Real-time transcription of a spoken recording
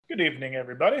Good evening,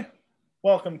 everybody.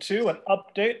 Welcome to an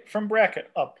update from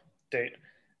Bracket Update.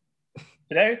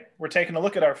 Today, we're taking a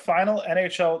look at our final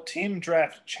NHL Team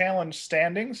Draft Challenge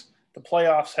standings. The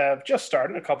playoffs have just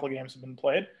started. A couple of games have been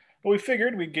played, but we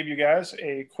figured we'd give you guys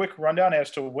a quick rundown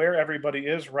as to where everybody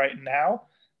is right now.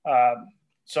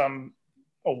 Some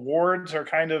awards are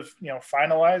kind of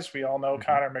finalized. We all know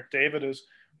Connor McDavid is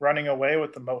running away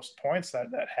with the most points. That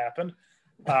happened.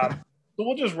 So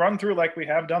we'll just run through like we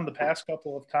have done the past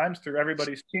couple of times through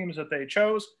everybody's teams that they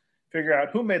chose, figure out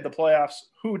who made the playoffs,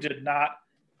 who did not,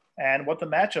 and what the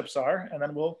matchups are. And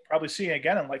then we'll probably see you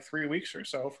again in like 3 weeks or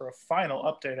so for a final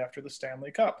update after the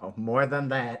Stanley Cup. Oh, more than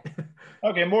that.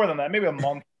 Okay, more than that. Maybe a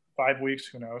month, 5 weeks,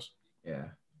 who knows. Yeah.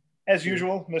 As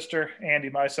usual, Mr. Andy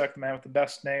Mysek, the man with the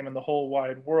best name in the whole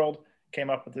wide world, came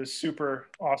up with this super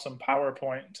awesome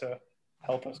PowerPoint to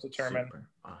help us determine. Super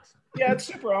awesome. Yeah, it's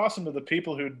super awesome to the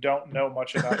people who don't know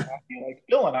much about hockey, like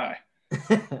Bill and I.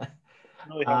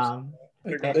 Really helps.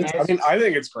 I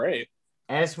think it's great.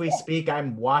 As we speak,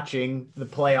 I'm watching the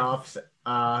playoffs.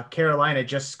 Carolina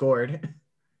just scored.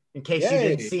 In case you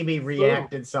didn't see me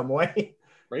react in some way.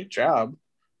 Great job.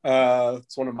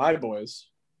 It's one of my boys.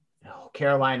 Oh,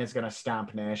 Carolina's going to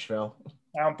stomp Nashville.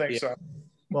 I don't think so.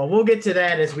 Well, we'll get to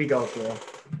that as we go through.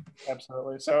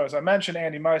 Absolutely. So as I mentioned,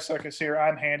 Andy Mysek is here.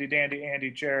 I'm Handy Dandy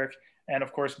Andy Jarek. And,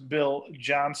 of course, Bill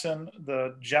Johnson,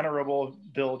 the generable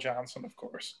Bill Johnson, of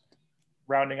course,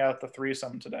 rounding out the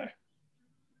threesome today.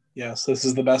 Yes, this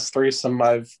is the best threesome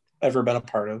I've ever been a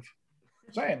part of.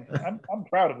 Same. I'm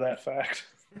proud of that fact.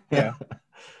 Yeah.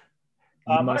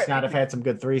 You must not have had some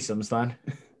good threesomes, then.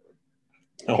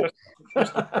 No.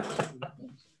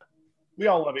 We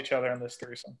all love each other in this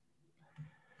threesome.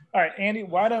 All right, Andy,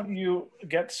 why don't you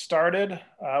get started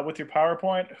with your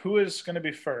PowerPoint? Who is going to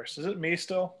be first? Is it me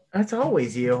still? That's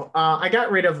always you. I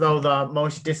got rid of, though, the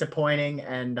most disappointing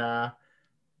and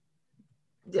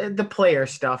the player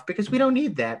stuff because we don't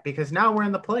need that because now we're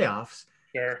in the playoffs.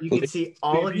 Sure. You can see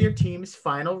all of your team's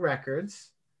final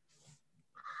records.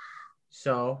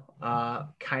 So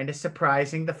kind of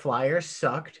surprising. The Flyers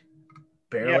sucked.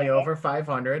 Barely over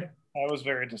 500. That was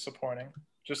very disappointing.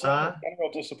 Just a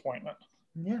general disappointment.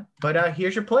 Yeah, but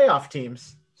here's your playoff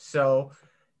teams. So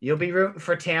you'll be rooting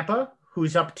for Tampa,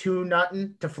 who's up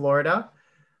 2-0 to Florida.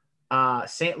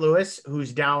 St. Louis,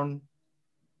 who's down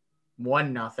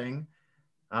 1-0.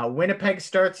 Winnipeg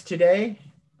starts today,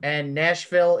 and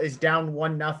Nashville is down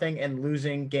 1-0 and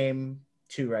losing game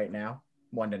 2 right now,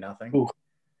 1-0. Ooh.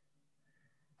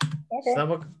 Okay.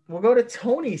 So we'll go to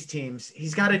Tony's teams.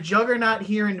 He's got a juggernaut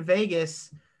here in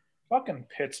Vegas. Fucking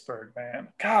Pittsburgh, man.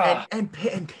 God. And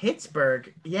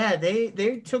Pittsburgh, yeah,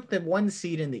 they took the 1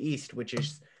 seed in the East, which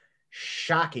is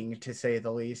shocking to say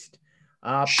the least.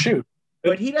 Shoot.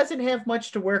 But he doesn't have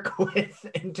much to work with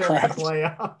in terms of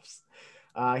playoffs.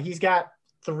 He's got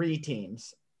 3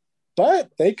 teams. But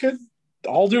they could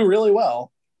all do really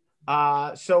well.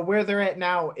 So where they're at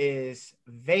now is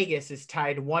Vegas is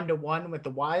tied 1-1 with the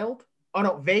Wild. Oh,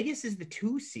 no, Vegas is the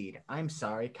 2 seed. I'm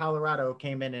sorry. Colorado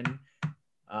came in and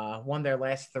won their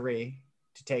last 3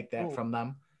 to take that from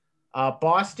them.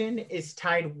 Boston is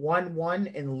tied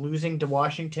 1-1 and losing to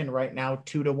Washington right now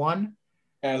 2-1.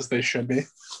 As they should be.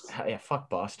 Yeah, fuck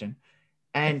Boston.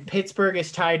 And Pittsburgh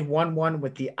is tied 1-1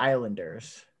 with the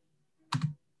Islanders.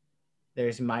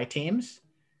 There's my teams.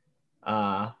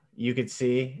 You could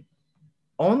see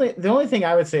the only thing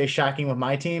I would say is shocking with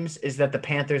my teams is that the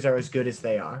Panthers are as good as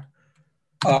they are.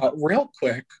 Real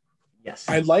quick. Yes.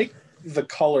 I like the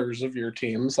colors of your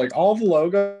teams, like all the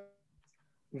logo,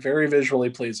 very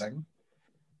visually pleasing.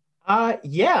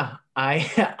 Yeah,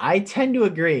 I tend to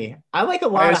agree. I like a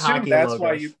lot of hockey that's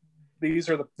logos.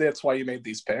 That's why you made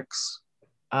these picks.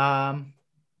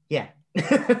 Yeah.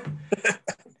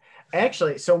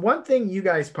 Actually, so one thing you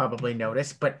guys probably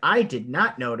noticed, but I did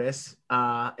not notice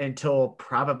until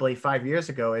probably 5 years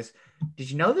ago is,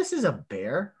 did you know this is a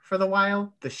bear for the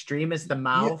Wild? The stream is the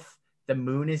mouth, the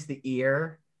moon is the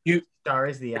ear, star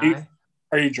is the eye.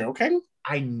 Are you joking?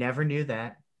 I never knew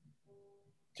that.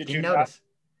 Did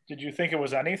you think it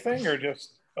was anything or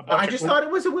just a bunch I just thought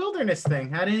it was a wilderness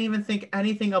thing. I didn't even think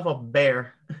anything of a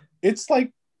bear. It's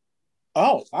like,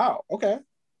 oh, wow. Okay.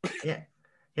 Yeah.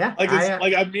 Yeah.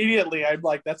 Like immediately I'm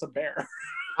like, that's a bear.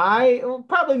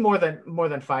 Probably more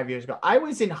than 5 years ago. I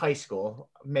was in high school,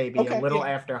 maybe a little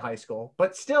after high school,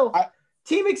 but still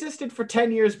team existed for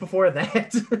 10 years before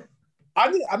that.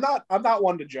 I'm not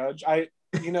one to judge.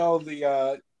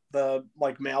 The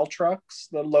like mail trucks,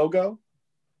 the logo.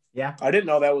 Yeah. I didn't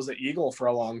know that was an eagle for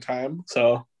a long time.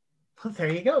 So well, there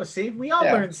you go. See, we all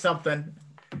learned something.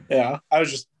 Yeah. I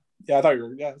thought you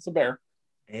were, it's a bear.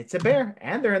 It's a bear,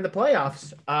 and they're in the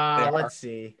playoffs. Let's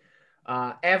see.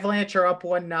 Avalanche are up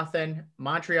 1-0.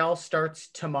 Montreal starts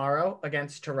tomorrow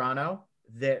against Toronto.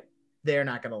 They're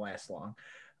not going to last long.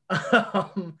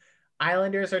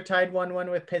 Islanders are tied 1-1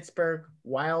 with Pittsburgh.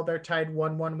 Wild are tied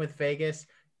 1-1 with Vegas.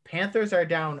 Panthers are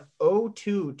down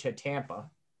 0-2 to Tampa.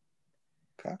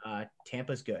 Okay.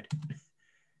 Tampa's good.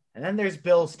 And then there's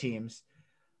Bills teams.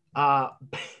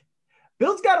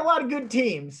 Bills got a lot of good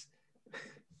teams.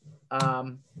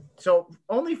 So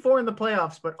only 4 in the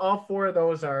playoffs, but all 4 of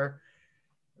those are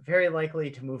very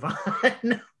likely to move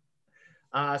on.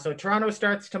 So Toronto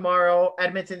starts tomorrow.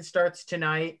 Edmonton starts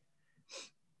tonight.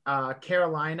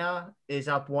 Carolina is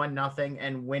up 1-0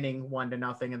 and winning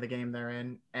 1-0 in the game they're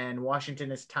in. And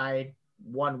Washington is tied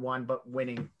 1-1, but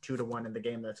winning 2-1 in the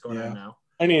game that's going on now.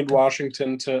 I need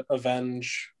Washington to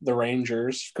avenge the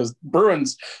Rangers because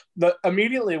Bruins,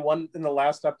 immediately one in the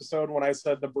last episode when I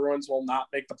said the Bruins will not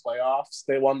make the playoffs,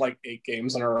 they won like 8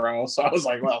 games in a row. So I was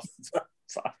like, well,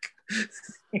 fuck.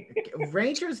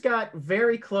 Rangers got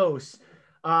very close.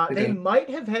 They might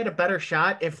have had a better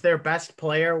shot if their best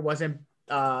player wasn't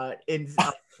in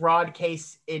a fraud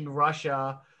case in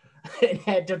Russia and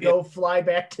had to go fly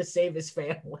back to save his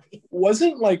family.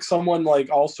 Wasn't like someone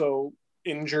like also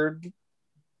injured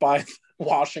by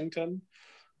Washington?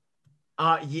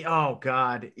 Oh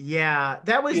God. Yeah.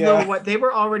 That was what they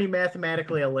were already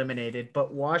mathematically eliminated,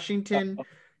 but Washington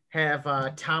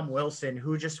have Tom Wilson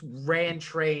who just ran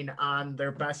train on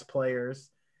their best players.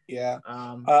 Yeah.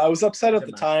 I was upset at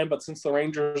the time, but since the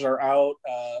Rangers are out,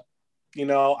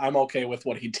 I'm okay with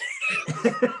what he did.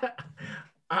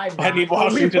 I need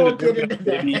Washington to get into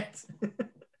that.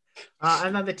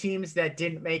 And then the teams that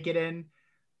didn't make it in,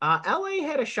 LA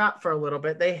had a shot for a little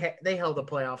bit. They held a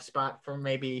playoff spot for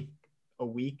maybe a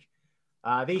week.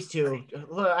 These two,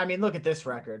 look at this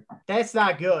record. That's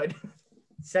not good.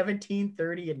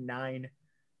 17-30-9.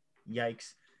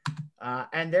 Yikes.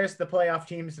 And there's the playoff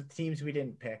teams, the teams we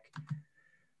didn't pick.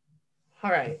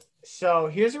 All right. So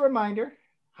here's a reminder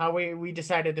how we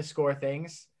decided to score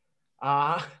things.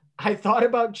 I thought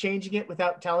about changing it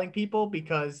without telling people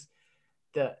because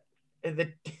the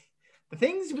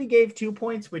things we gave 2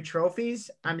 points with trophies,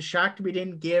 I'm shocked we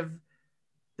didn't give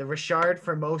the Richard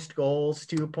for most goals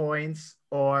 2 points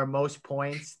or most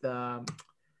points. God,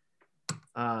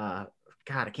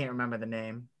 I can't remember the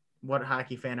name. What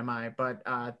hockey fan am I? But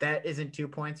that isn't 2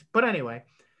 points. But anyway,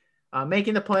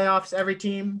 making the playoffs, every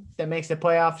team that makes the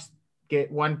playoffs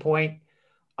get 1 point.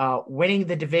 Winning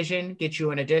the division gets you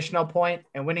an additional point,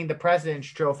 and winning the President's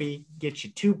Trophy gets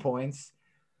you 2 points.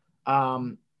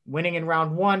 Winning in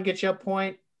round 1 gets you a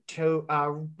point.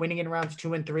 Winning in rounds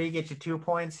 2 and 3 gets you 2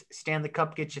 points. Stanley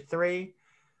Cup gets you 3.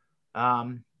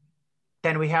 Then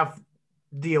we have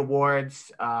the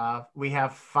awards. We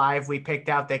have 5 we picked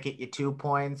out that get you 2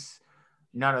 points.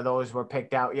 None of those were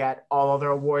picked out yet. All other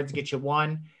awards get you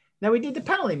 1. Then we did the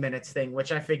penalty minutes thing,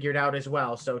 which I figured out as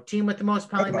well. So team with the most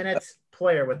penalty minutes,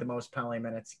 player with the most penalty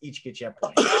minutes, each get you a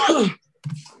point.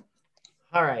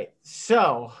 All right.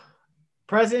 So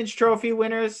President's Trophy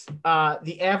winners,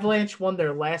 the Avalanche won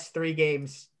their last 3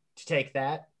 games to take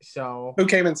that. So who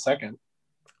came in second?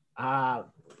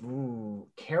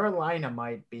 Carolina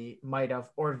might have,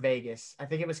 or Vegas. I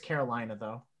think it was Carolina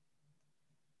though.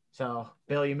 So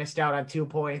Bill, you missed out on 2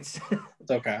 points.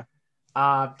 It's okay.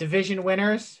 Division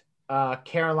winners,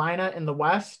 Carolina in the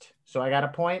West. So I got a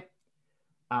point.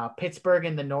 Pittsburgh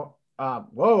in the North.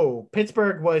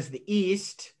 Pittsburgh was the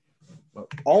East.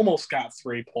 Almost got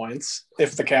 3 points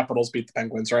if the Capitals beat the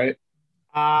Penguins, right?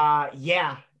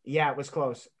 Yeah, it was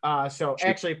close. So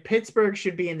actually Pittsburgh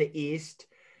should be in the East.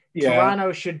 Yeah.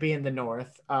 Toronto should be in the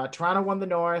North. Toronto won the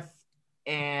North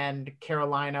and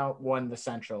Carolina won the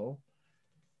Central.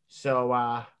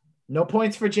 So no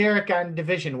points for Jarek on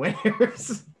division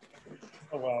winners.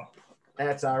 Oh, wow.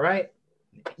 That's all right.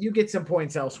 You get some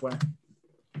points elsewhere.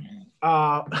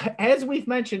 As we've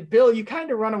mentioned, Bill, you kind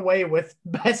of run away with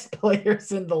best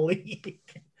players in the league.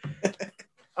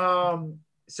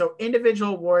 So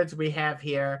individual awards we have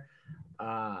here.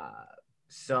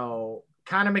 So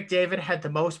Connor McDavid had the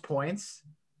most points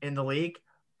in the league.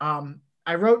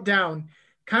 I wrote down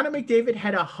Connor McDavid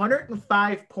had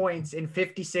 105 points in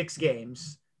 56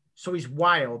 games. So he's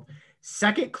wild.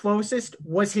 Second closest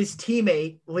was his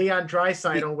teammate, Leon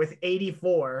Draisaitl, with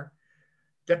 84.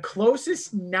 The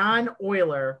closest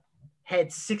non-Oiler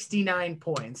had 69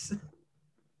 points.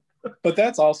 But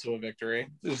that's also a victory.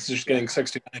 It's just getting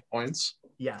 69 points.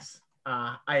 Yes,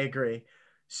 I agree.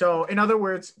 So, in other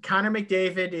words, Connor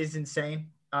McDavid is insane.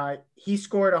 He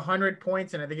scored 100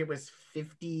 points, and I think it was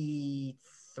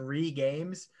 53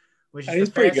 games, which is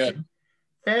pretty good.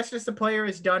 Fastest a player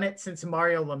has done it since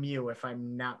Mario Lemieux, if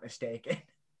I'm not mistaken.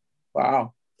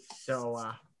 Wow. So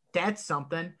that's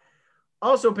something.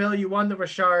 Also, Bill, you won the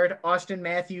Richard. Austin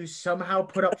Matthews somehow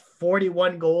put up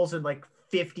 41 goals in like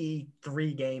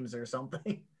 53 games or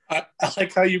something. I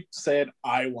like how you said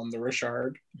I won the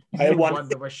Richard. You won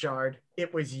the Richard.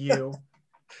 It was you.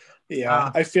 Yeah,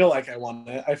 I feel like I won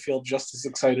it. I feel just as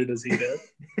excited as he did.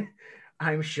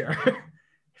 I'm sure.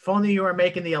 If only you were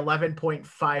making the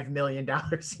 $11.5 million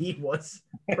he was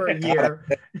per year.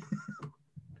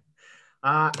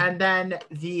 And then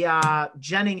the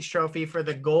Jennings Trophy for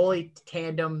the goalie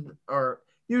tandem, or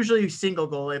usually single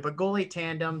goalie, but goalie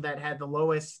tandem that had the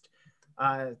lowest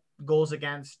goals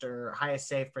against or highest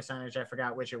save percentage, I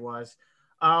forgot which it was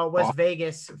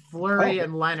Vegas. Fleury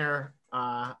and Leonard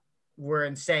were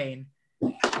insane.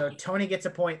 So Tony gets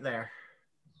a point there.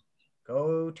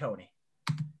 Go Tony.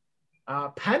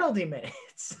 Penalty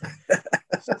minutes.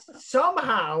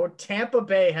 Somehow Tampa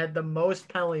Bay had the most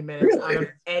penalty minutes out of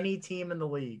any team in the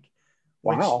league.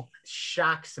 Which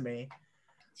shocks me.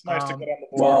 It's nice to get on the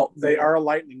board. Well, they are a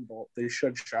lightning bolt. They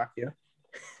should shock you.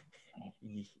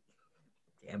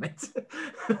 Damn it.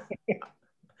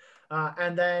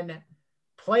 And then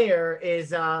player is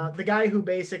the guy who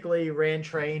basically ran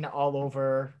train all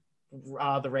over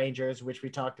the Rangers, which we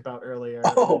talked about earlier.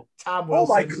 Tom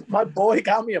Wilson. Oh my boy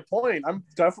got me a point. I'm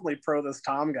definitely pro this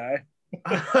Tom guy.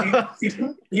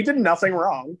 he did nothing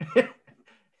wrong.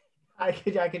 I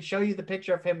could show you the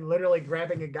picture of him literally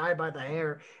grabbing a guy by the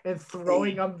hair and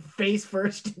throwing him face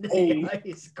first into the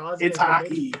ice. It's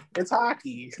hockey. It's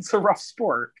hockey. It's a rough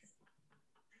sport.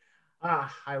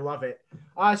 I love it.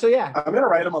 So yeah, I'm gonna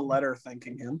write him a letter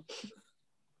thanking him.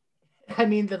 I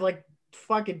mean, the like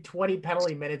fucking 20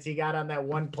 penalty minutes he got on that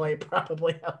one play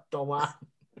probably helped a lot.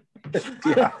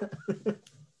 Yeah.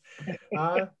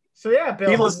 So yeah, Bill.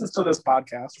 He listens to this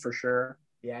podcast for sure.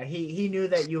 Yeah, he knew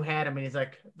that you had him, and he's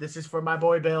like, "This is for my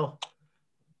boy Bill."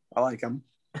 I like him.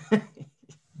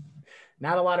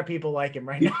 Not a lot of people like him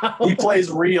right now. He plays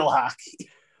real hockey.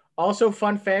 Also,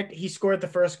 fun fact: he scored the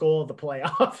first goal of the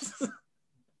playoffs.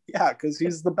 Yeah, because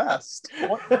he's the best.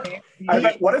 What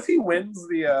if he wins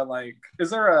the is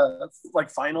there a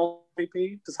final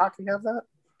MVP? Does hockey have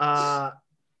that?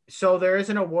 So there is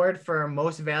an award for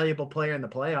most valuable player in the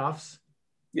playoffs.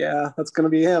 Yeah, that's gonna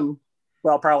be him.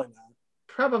 Well, probably not.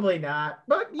 Probably not,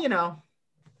 but you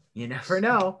never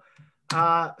know.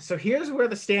 So here's where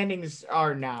the standings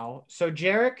are now. So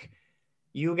Jarek,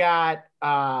 you got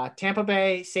Tampa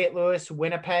Bay, St. Louis,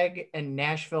 Winnipeg, and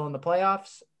Nashville in the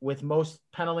playoffs with most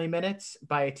penalty minutes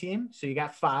by a team. So you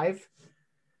got 5.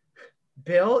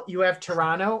 Bill, you have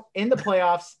Toronto in the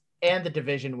playoffs and the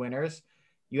division winners.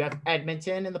 You have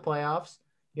Edmonton in the playoffs.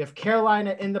 You have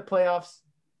Carolina in the playoffs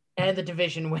and the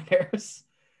division winners.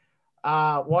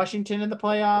 Washington in the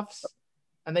playoffs.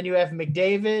 And then you have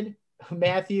McDavid,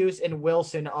 Matthews, and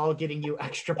Wilson all getting you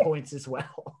extra points as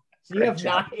well. So you have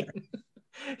 9.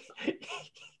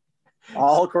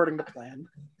 All according to plan.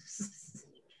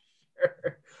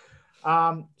 Sure.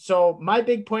 So my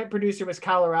big point producer was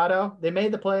Colorado. They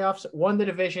made the playoffs, won the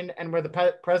division, and were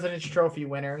the President's Trophy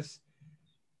winners.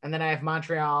 And then I have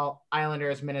Montreal,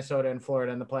 Islanders, Minnesota, and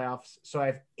Florida in the playoffs. So I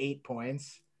have 8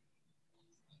 points.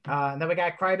 And then we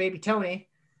got Crybaby Tony.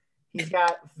 He's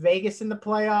got Vegas in the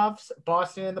playoffs,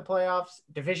 Boston in the playoffs,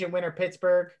 division winner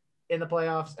Pittsburgh in the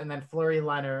playoffs, and then Fleury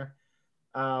Leonard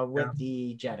with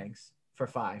the Jennings for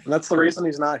 5. And that's the reason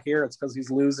he's not here. It's because he's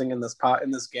losing in this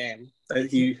game.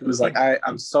 He was like,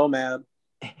 I'm so mad.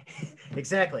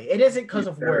 Exactly. It isn't because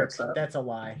of work. Upset. That's a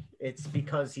lie. It's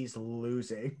because he's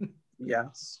losing.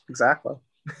 Yes, exactly.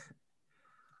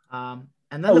 And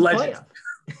then the playoffs.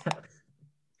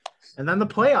 And then the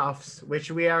playoffs,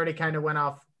 which we already kind of went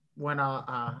off.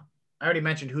 I already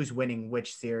mentioned who's winning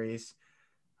which series,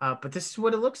 but this is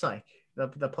what it looks like,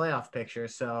 the playoff picture.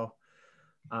 So,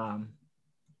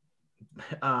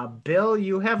 Bill,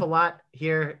 you have a lot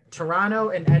here. Toronto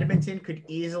and Edmonton could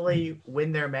easily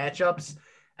win their matchups,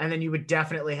 and then you would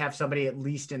definitely have somebody at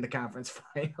least in the conference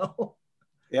final.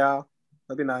 Yeah,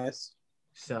 that'd be nice.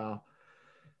 So,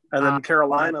 and then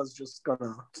Carolina's just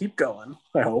gonna keep going,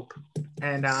 I hope.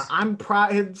 And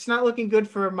it's not looking good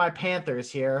for my Panthers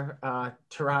here.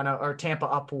 Toronto or Tampa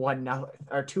up 1-0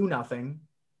 or 2-0.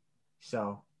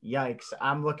 So yikes!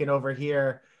 I'm looking over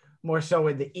here more so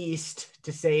in the East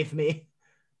to save me.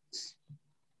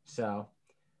 So,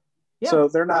 yeah. So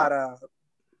they're not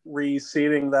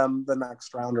reseeding them the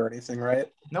next round or anything,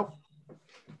 right? Nope.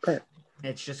 Great.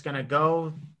 It's just gonna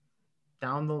go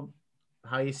down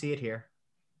how you see it here.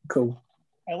 Cool.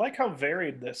 I like how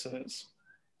varied this is.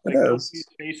 It is.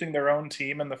 Facing their own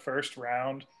team in the first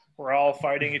round, We're all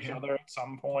fighting each other at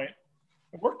some point.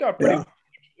 It worked out pretty.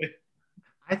 Yeah.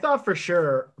 I thought for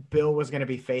sure Bill was going to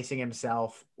be facing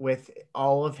himself with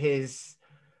all of his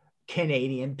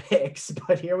Canadian picks,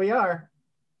 but here we are.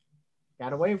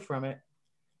 Got away from it.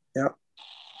 Yeah.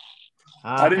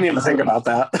 I didn't even think about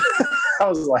that. I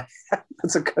was like,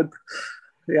 that's a good.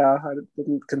 Yeah, I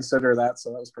didn't consider that,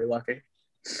 so that was pretty lucky.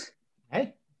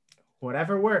 Hey,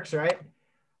 whatever works, right?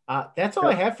 That's all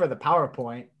I have for the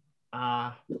PowerPoint.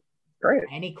 Great.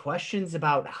 Any questions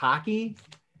about hockey?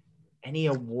 Any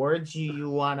awards you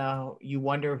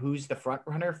wonder who's the front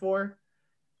runner for?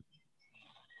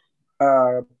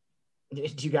 Do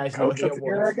you guys know Coach the of the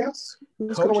year, I guess?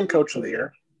 Who's Coach going to win of the- Coach of the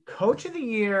Year? Coach of the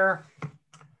year.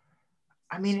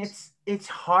 I mean, it's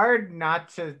hard not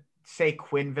to say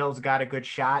Quinville's got a good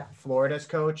shot. Florida's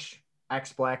coach,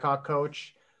 ex-Blackhawk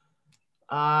coach.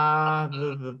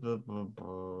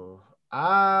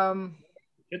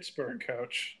 Pittsburgh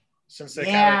coach. Since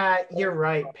they you're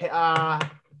right. God,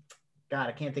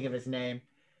 I can't think of his name.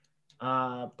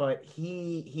 But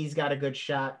he's got a good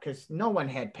shot because no one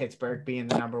had Pittsburgh being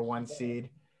the number 1 seed.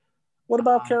 What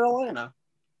about Carolina?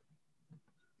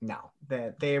 No,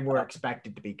 they were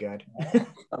expected to be good.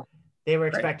 Oh. They were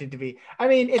expected to be. I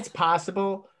mean, it's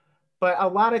possible, but a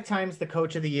lot of times the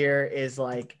coach of the year is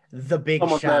like the big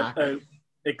Someone shock. that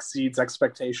exceeds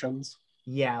expectations.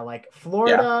 Yeah, like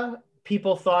Florida,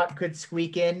 people thought could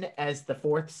squeak in as the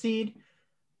 4th seed,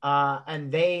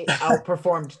 and they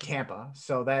outperformed Tampa.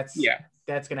 So that's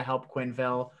going to help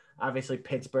Quinville. Obviously,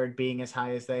 Pittsburgh being as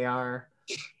high as they are.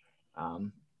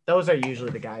 Those are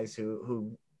usually the guys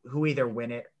who either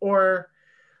win it or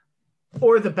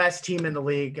the best team in the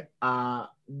league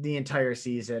the entire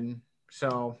season.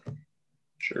 So,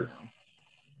 sure.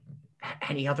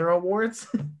 Any other awards?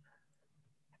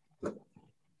 I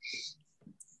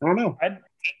don't know. I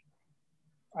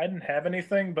didn't have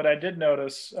anything, but I did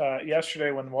notice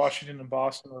yesterday when Washington and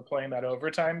Boston were playing that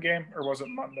overtime game, or was it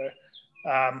Monday?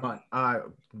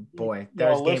 Boy,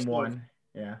 that was game 1.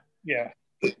 Yeah.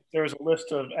 There was a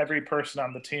list of every person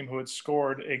on the team who had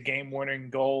scored a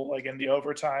game-winning goal, like in the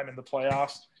overtime in the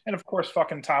playoffs. And, of course,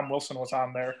 fucking Tom Wilson was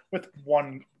on there with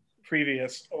 1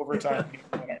 previous overtime game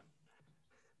winner.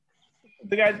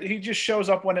 The guy, he just shows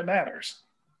up when it matters.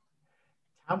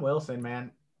 Tom Wilson, man.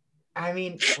 I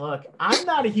mean, look, I'm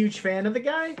not a huge fan of the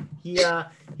guy. He's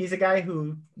a guy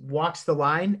who walks the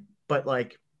line, but,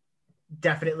 like,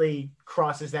 definitely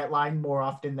crosses that line more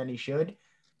often than he should.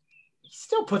 He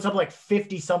still puts up like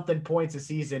 50-something points a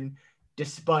season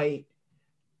despite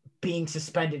being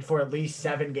suspended for at least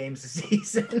 7 games a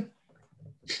season.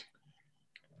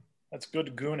 That's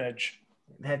good goonage.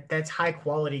 That's high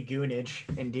quality goonage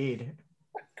indeed.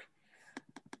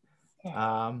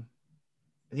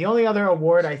 The only other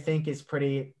award I think is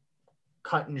pretty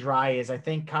cut and dry is I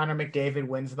think Connor McDavid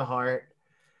wins the Hart,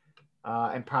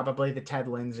 and probably the Ted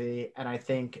Lindsay, and I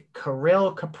think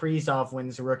Kirill Kaprizov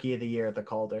wins Rookie of the Year at the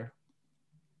Calder.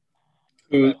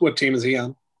 What team is he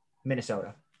on?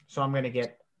 Minnesota. So I'm going to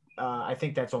get, I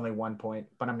think that's only 1 point,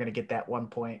 but I'm going to get that 1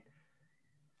 point.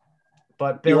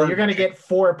 But Bill, you're going to get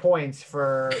 4 points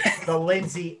for the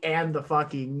Lindsay and the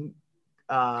fucking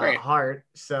Hart.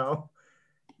 So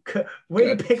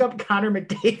way to pick up Connor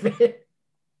McDavid.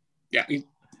 Yeah.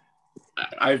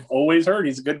 I've always heard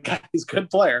he's a good guy. He's a good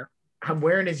player. I'm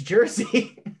wearing his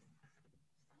jersey.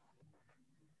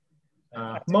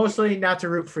 Mostly not to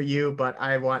root for you, but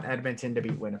I want Edmonton to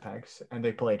beat Winnipeg, and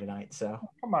they play tonight. So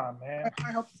come on, man.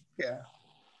 I hope. Yeah,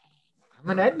 I'm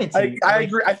an Edmonton. I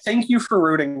agree. I thank you for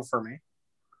rooting for me.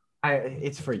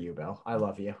 It's for you, Bill. I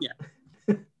love you. Yeah.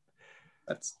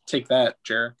 Let's take that,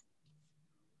 Jarek.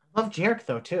 I love Jarek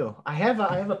though too. I have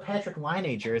a Patrick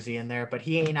Laine jersey in there, but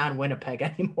he ain't on Winnipeg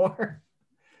anymore.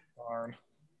 Darn.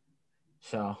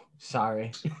 So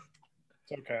sorry.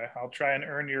 It's okay. I'll try and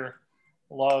earn your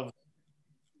love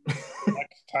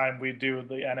next time we do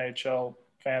the NHL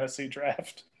fantasy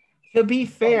draft. To be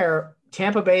fair,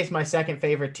 Tampa Bay is my second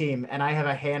favorite team, and I have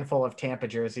a handful of Tampa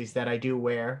jerseys that I do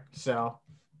wear. So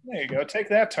there you go. Take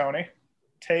that, Tony.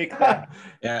 Take that.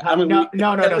 Yeah, I mean, no.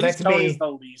 That's Tony's me. The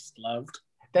least loved.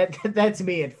 That's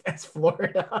me. That's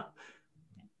Florida.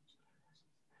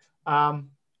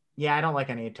 Yeah, I don't like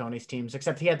any of Tony's teams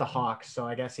except he had the Hawks, so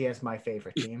I guess he has my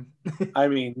favorite team. I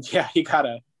mean, yeah, you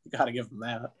gotta give him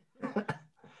that.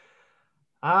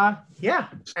 Yeah.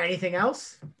 Anything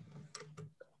else?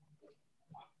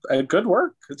 Good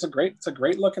work. It's a great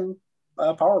looking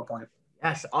PowerPoint.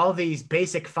 Yes, all these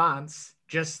basic fonts.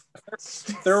 Just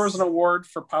if there was an award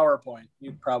for PowerPoint,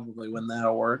 you'd probably win that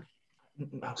award.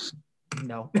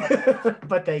 No.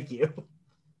 But thank you.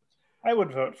 I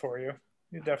would vote for you.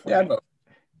 You definitely. Yeah, I'd vote.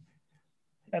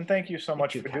 And thank you so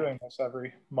much you, for Kyle. doing this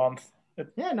every month.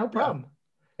 Yeah, no problem.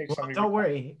 Takes some Well, of don't your-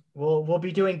 worry. We'll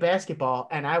be doing basketball,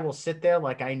 and I will sit there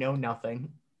like I know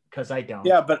nothing because I don't.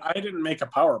 Yeah, but I didn't make a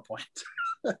PowerPoint.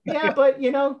 Yeah, but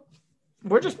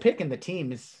we're just picking the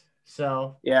teams,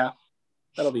 so Yeah,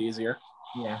 that'll be easier.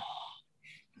 yeah.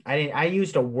 I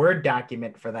used a Word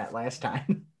document for that last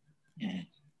time. It's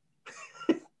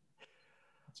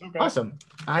okay. Awesome.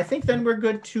 I think then we're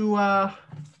good to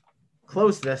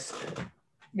close this.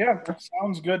 Yeah,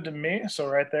 sounds good to me. So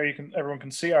right there, everyone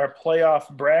can see our playoff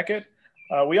bracket.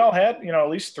 We all had, at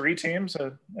least 3 teams,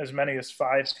 as many as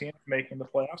 5 teams making the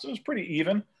playoffs. It was pretty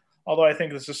even. Although I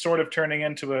think this is sort of turning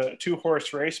into a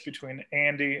 2-horse race between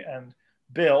Andy and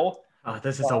Bill. Oh,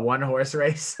 this is a 1-horse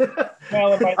race.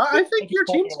 Well, I think your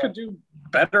teams could do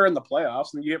better in the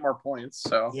playoffs and you get more points.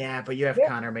 So yeah, but you have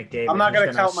Connor McDavid. I'm not going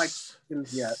to who's count my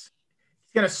teams yet.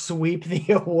 He's going to sweep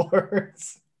the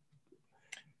awards.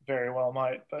 Very well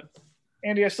might. But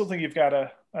Andy, I still think you've got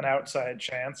an outside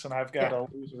chance, and I've got a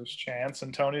loser's chance,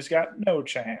 and Tony's got no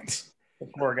chance.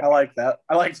 I like that.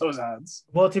 I like those odds.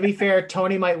 Well, to be fair,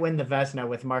 Tony might win the Vezina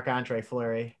with Marc-Andre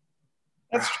Fleury.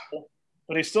 That's true.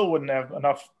 But he still wouldn't have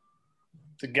enough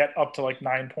to get up to like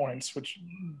 9 points, which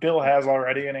Bill has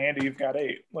already, and Andy, you've got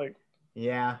 8.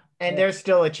 Yeah. And there's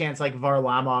still a chance like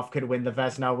Varlamov could win the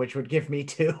Vezina, which would give me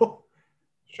 2.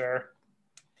 Sure.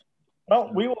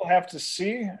 Well, we will have to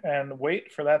see and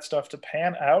wait for that stuff to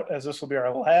pan out, as this will be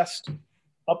our last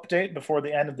update before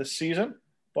the end of the season.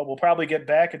 But we'll probably get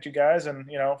back at you guys in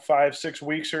 5-6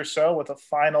 weeks or so with a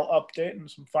final update and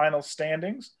some final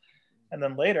standings, and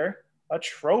then later a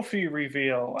trophy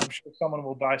reveal. I'm sure someone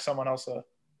will buy someone else a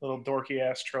little dorky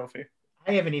ass trophy.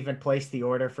 I haven't even placed the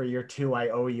order for your 2 I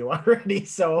owe you already,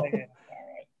 so All right.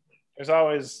 There's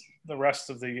always the rest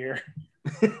of the year.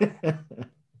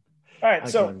 All right,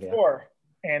 so for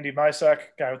Andy Mysak,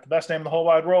 guy with the best name in the whole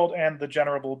wide world, and the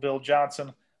General Bill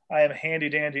Johnson, I am Handy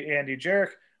Dandy Andy Jarek.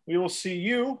 We will see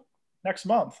you next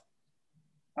month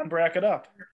on Bracket Up.